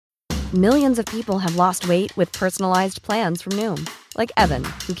Millions of people have lost weight with personalized plans from Noom. Like Evan,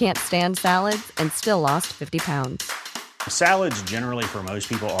 who can't stand salads and still lost 50 pounds. Salads generally for most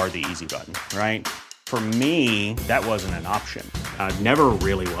people are the easy button, right? For me, that wasn't an option. I never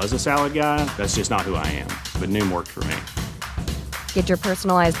really was a salad guy. That's just not who I am. But Noom worked for me. Get your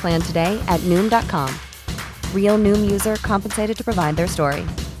personalized plan today at Noom.com. Real Noom user compensated to provide their story.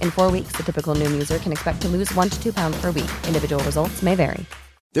 In 4 weeks, the typical Noom user can expect to lose 1 to 2 pounds per week. Individual results may vary.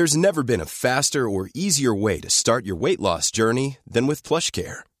 There's never been a faster or easier way to start your weight loss journey than with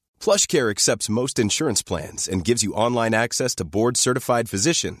PlushCare. PlushCare accepts most insurance plans and gives you online access to board-certified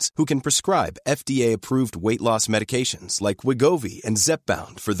physicians who can prescribe FDA-approved weight loss medications like Wegovy and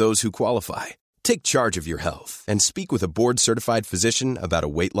Zepbound for those who qualify. Take charge of your health and speak with a board-certified physician about a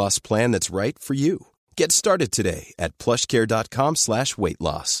weight loss plan that's right for you. Get started today at plushcare.com/weight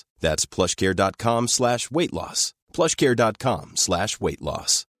loss. That's plushcare.com/weight loss. plushcare.com/weight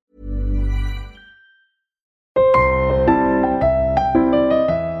loss.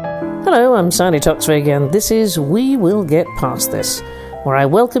 Hello, I'm Sally Toxvig, and this is We Will Get Past This, where I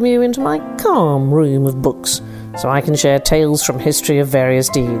welcome you into my calm room of books, so I can share tales from history of various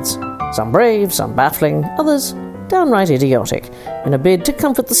deeds. Some brave, some baffling, others downright idiotic, in a bid to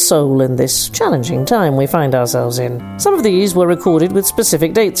comfort the soul in this challenging time we find ourselves in. Some of these were recorded with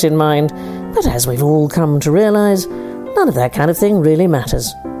specific dates in mind, but as we've all come to realise, none of that kind of thing really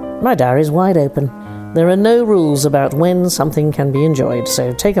matters. My diary's wide open. There are no rules about when something can be enjoyed,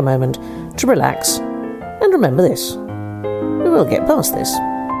 so take a moment to relax and remember this. We will get past this.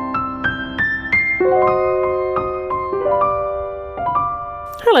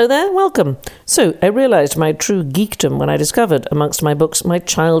 Hello there, welcome. So, I realised my true geekdom when I discovered amongst my books my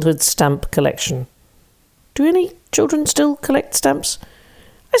childhood stamp collection. Do any children still collect stamps?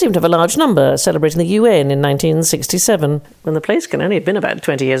 I seem to have a large number celebrating the UN in 1967, when the place can only have been about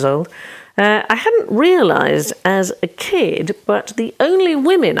 20 years old. I hadn't realised as a kid, but the only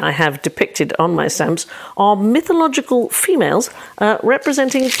women I have depicted on my stamps are mythological females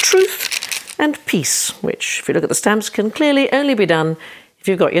representing truth and peace, which, if you look at the stamps, can clearly only be done if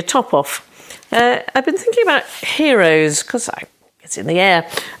you've got your top off. I've been thinking about heroes, because it's in the air.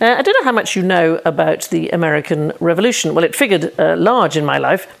 I don't know how much you know about the American Revolution. Well, it figured large in my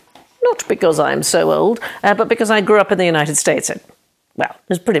life, not because I'm so old, but because I grew up in the United States. Well, it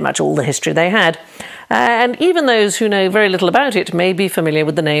was pretty much all the history they had. And even those who know very little about it may be familiar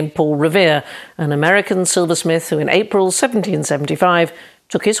with the name Paul Revere, an American silversmith who in April 1775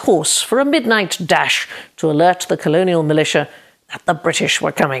 took his horse for a midnight dash to alert the colonial militia that the British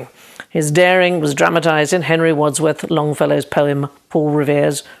were coming. His daring was dramatised in Henry Wadsworth Longfellow's poem Paul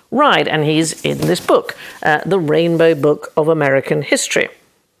Revere's Ride, and he's in this book, The Rainbow Book of American History.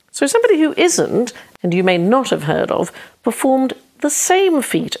 So somebody who isn't, and you may not have heard of, performed the same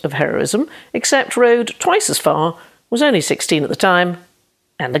feat of heroism, except rode twice as far, was only 16 at the time,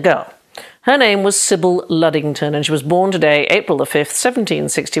 and a girl. Her name was Sybil Luddington, and she was born today, April the 5th,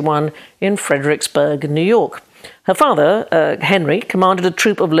 1761, in Fredericksburg, New York. Her father, Henry, commanded a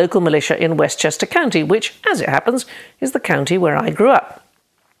troop of local militia in Westchester County, which, as it happens, is the county where I grew up.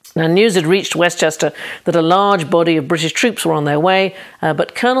 Now, news had reached Westchester that a large body of British troops were on their way,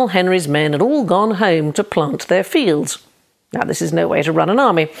 but Colonel Henry's men had all gone home to plant their fields. Now, this is no way to run an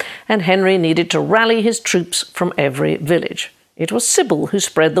army, and Henry needed to rally his troops from every village. It was Sybil who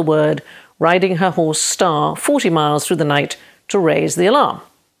spread the word, riding her horse Star 40 miles through the night to raise the alarm.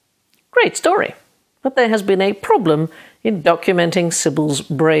 Great story. But there has been a problem in documenting Sybil's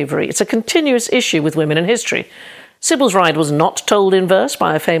bravery. It's a continuous issue with women in history. Sybil's ride was not told in verse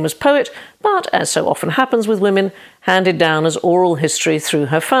by a famous poet, but, as so often happens with women, handed down as oral history through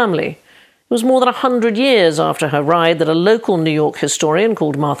her family. It was more than 100 years after her ride that a local New York historian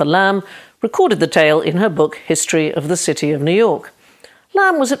called Martha Lamb recorded the tale in her book History of the City of New York.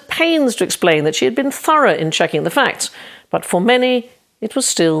 Lamb was at pains to explain that she had been thorough in checking the facts, but for many, it was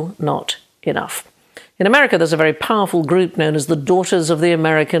still not enough. In America, there's a very powerful group known as the Daughters of the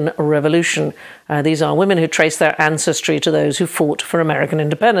American Revolution. These are women who trace their ancestry to those who fought for American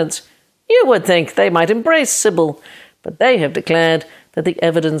independence. You would think they might embrace Sybil, but they have declared that the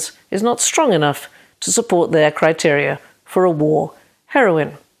evidence is not strong enough to support their criteria for a war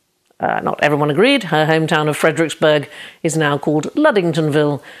heroine. Not everyone agreed. Her hometown of Fredericksburg is now called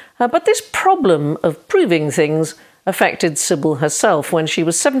Luddingtonville. But this problem of proving things affected Sybil herself. When she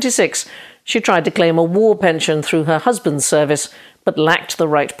was 76, she tried to claim a war pension through her husband's service, but lacked the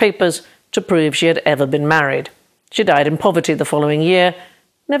right papers to prove she had ever been married. She died in poverty the following year,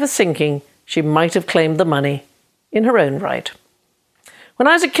 never thinking she might have claimed the money in her own right. When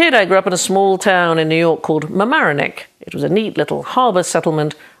I was a kid, I grew up in a small town in New York called Mamaroneck. It was a neat little harbour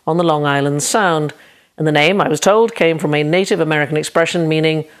settlement on the Long Island Sound, and the name, I was told, came from a Native American expression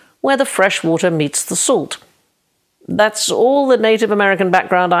meaning where the fresh water meets the salt. That's all the Native American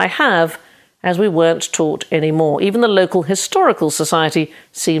background I have, as we weren't taught anymore. Even the local historical society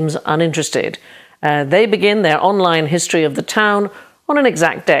seems uninterested. They begin their online history of the town on an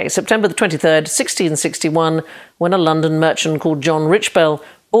exact day, September the 23rd, 1661, when a London merchant called John Richbell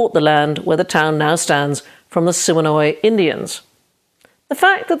bought the land where the town now stands from the Seminole Indians. The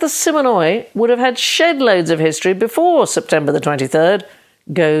fact that the Seminole would have had shed loads of history before September the 23rd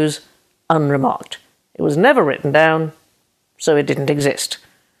goes unremarked. It was never written down, so it didn't exist.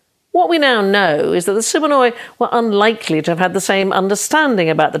 What we now know is that the Seminole were unlikely to have had the same understanding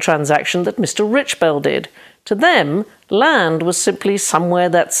about the transaction that Mr. Richbell did. To them, land was simply somewhere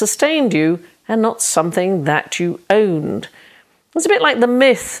that sustained you and not something that you owned. It's a bit like the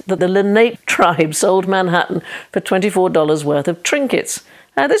myth that the Lenape tribe sold Manhattan for $24 worth of trinkets.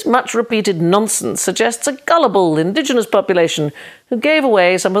 This much-repeated nonsense suggests a gullible indigenous population who gave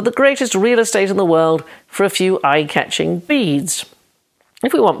away some of the greatest real estate in the world for a few eye-catching beads.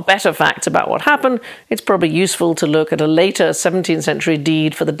 If we want better facts about what happened, it's probably useful to look at a later 17th century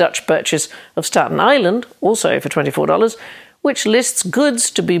deed for the Dutch purchase of Staten Island, also for $24, which lists goods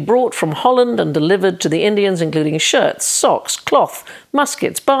to be brought from Holland and delivered to the Indians, including shirts, socks, cloth,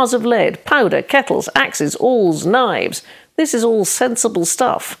 muskets, bars of lead, powder, kettles, axes, awls, knives. This is all sensible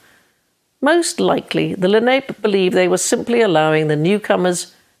stuff. Most likely, the Lenape believed they were simply allowing the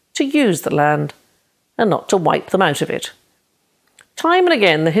newcomers to use the land and not to wipe them out of it. Time and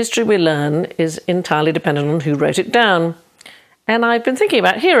again, the history we learn is entirely dependent on who wrote it down. And I've been thinking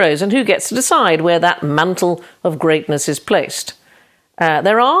about heroes and who gets to decide where that mantle of greatness is placed.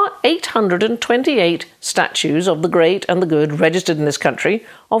 There are 828 statues of the great and the good registered in this country,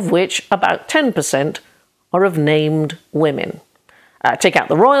 of which about 10% are of named women. Take out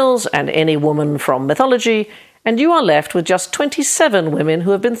the royals and any woman from mythology, and you are left with just 27 women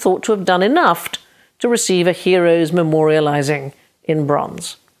who have been thought to have done enough to receive a hero's memorializing in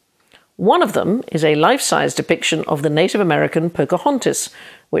bronze. One of them is a life-size depiction of the Native American Pocahontas,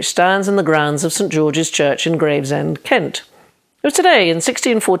 which stands in the grounds of St. George's Church in Gravesend, Kent. It was today, in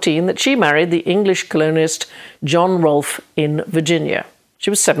 1614, that she married the English colonialist John Rolfe in Virginia. She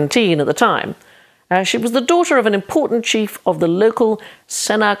was 17 at the time. She was the daughter of an important chief of the local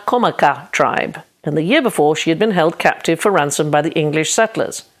Senacomaca tribe, and the year before she had been held captive for ransom by the English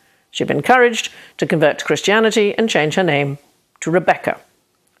settlers. She had been encouraged to convert to Christianity and change her name to Rebecca.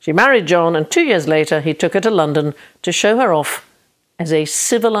 She married John, and 2 years later he took her to London to show her off as a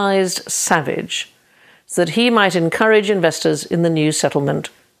civilized savage, so that he might encourage investors in the new settlement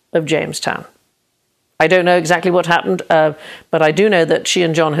of Jamestown. I don't know exactly what happened, but I do know that she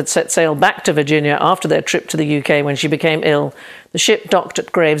and John had set sail back to Virginia after their trip to the UK when she became ill. The ship docked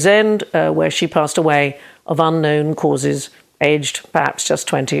at Gravesend, where she passed away of unknown causes, aged perhaps just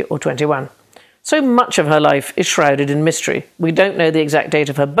 20 or 21. So much of her life is shrouded in mystery. We don't know the exact date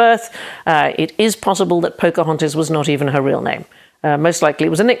of her birth. It is possible that Pocahontas was not even her real name. Most likely it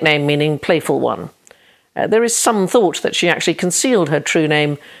was a nickname meaning playful one. There is some thought that she actually concealed her true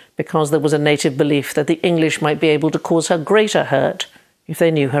name because there was a native belief that the English might be able to cause her greater hurt if they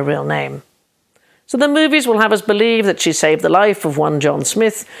knew her real name. So the movies will have us believe that she saved the life of one John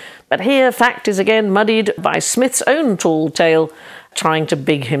Smith, but here fact is again muddied by Smith's own tall tale trying to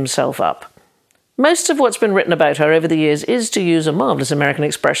big himself up. Most of what's been written about her over the years is, to use a marvellous American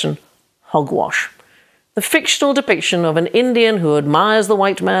expression, hogwash. The fictional depiction of an Indian who admires the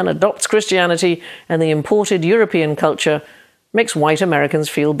white man, adopts Christianity and the imported European culture makes white Americans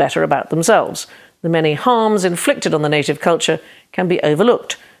feel better about themselves. The many harms inflicted on the native culture can be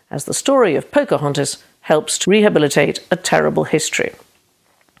overlooked, as the story of Pocahontas helps to rehabilitate a terrible history.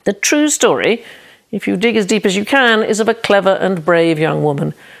 The true story, if you dig as deep as you can, is of a clever and brave young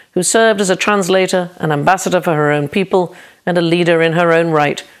woman who served as a translator, an ambassador for her own people, and a leader in her own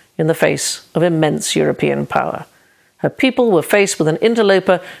right in the face of immense European power. Her people were faced with an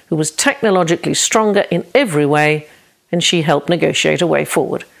interloper who was technologically stronger in every way, and she helped negotiate a way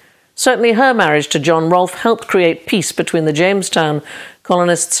forward. Certainly her marriage to John Rolfe helped create peace between the Jamestown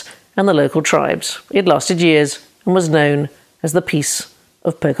colonists and the local tribes. It lasted years and was known as the Peace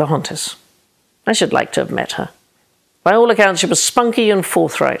of Pocahontas. I should like to have met her. By all accounts, she was spunky and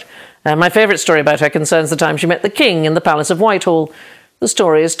forthright. My favourite story about her concerns the time she met the King in the Palace of Whitehall. The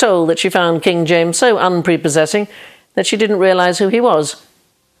story is told that she found King James so unprepossessing that she didn't realise who he was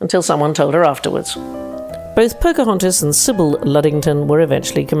until someone told her afterwards. Both Pocahontas and Sybil Luddington were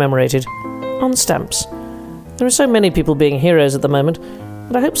eventually commemorated on stamps. There are so many people being heroes at the moment,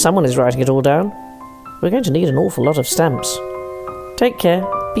 And I hope someone is writing it all down. We're going to need an awful lot of stamps. Take care,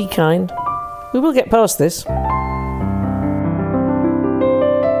 be kind. We will get past this.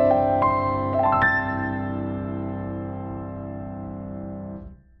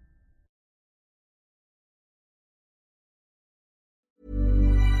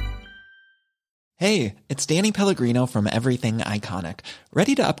 Hey, it's Danny Pellegrino from Everything Iconic.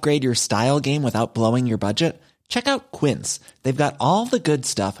 Ready to upgrade your style game without blowing your budget? Check out Quince. They've got all the good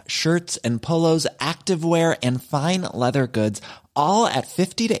stuff, shirts and polos, activewear, and fine leather goods, all at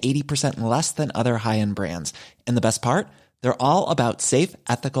 50 to 80% less than other high-end brands. And the best part? They're all about safe,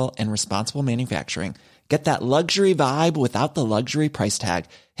 ethical, and responsible manufacturing. Get that luxury vibe without the luxury price tag.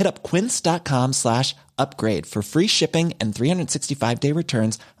 Hit up quince.com/upgrade for free shipping and 365-day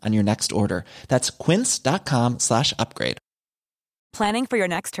returns on your next order. That's quince.com/upgrade. Planning for your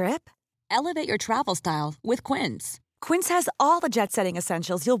next trip? Elevate your travel style with Quince. Quince has all the jet-setting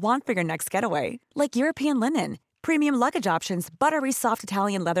essentials you'll want for your next getaway, like European linen, premium luggage options, buttery soft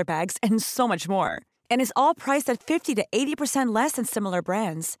Italian leather bags, and so much more. And is all priced at 50 to 80% less than similar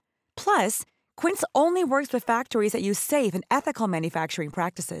brands. Plus, Quince only works with factories that use safe and ethical manufacturing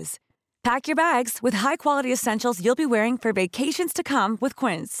practices. Pack your bags with high-quality essentials you'll be wearing for vacations to come with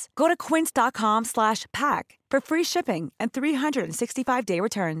Quince. Go to quince.com/pack for free shipping and 365-day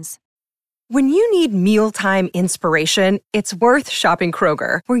returns. When you need mealtime inspiration, it's worth shopping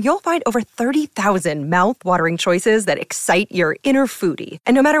Kroger, where you'll find over 30,000 mouth-watering choices that excite your inner foodie.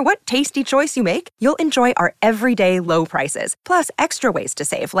 And no matter what tasty choice you make, you'll enjoy our everyday low prices, plus extra ways to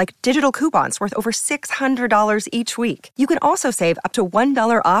save, like digital coupons worth over $600 each week. You can also save up to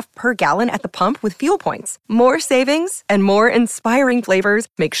 $1 off per gallon at the pump with fuel points. More savings and more inspiring flavors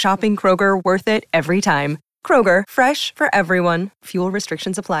make shopping Kroger worth it every time. Kroger, fresh for everyone. Fuel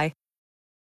restrictions apply.